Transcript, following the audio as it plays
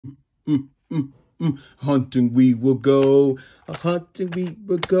Hunting we will go, hunting we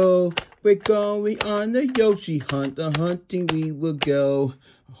will go. We're going on the Yoshi hunt, hunting we will go.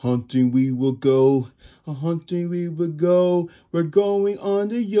 Hunting we will go, hunting we will go. We're going on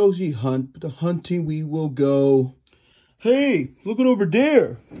the Yoshi hunt, but the hunting we will go. Hey, look at over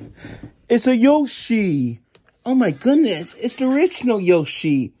there. It's a Yoshi. Oh my goodness, it's the original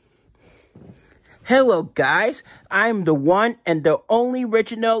Yoshi. Hello guys, I'm the one and the only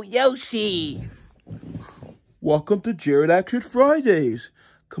original Yoshi. Welcome to Jared Action Fridays.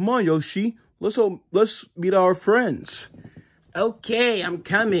 Come on, Yoshi. Let's meet our friends. Okay, I'm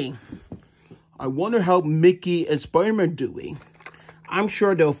coming. I wonder how Mickey and Spider-Man doing. I'm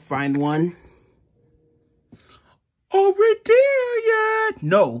sure they'll find one. Are we there yet?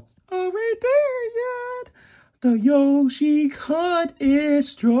 No. Are we there yet? The Yoshi hunt is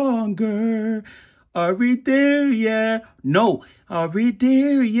stronger. Are we there yet? No. Are we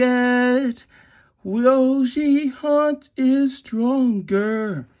there yet? Yoshi hunt is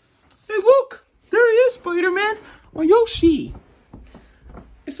stronger. Hey, look! There he is, Spider-Man. Oh, Yoshi.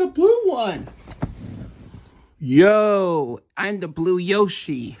 It's a blue one. Yo, I'm the blue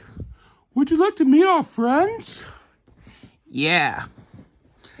Yoshi. Would you like to meet our friends? Yeah.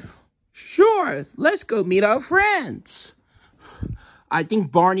 Sure, let's go meet our friends. I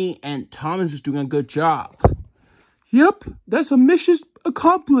think Barney and Thomas is doing a good job. Yep, that's a mission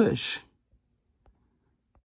accomplished.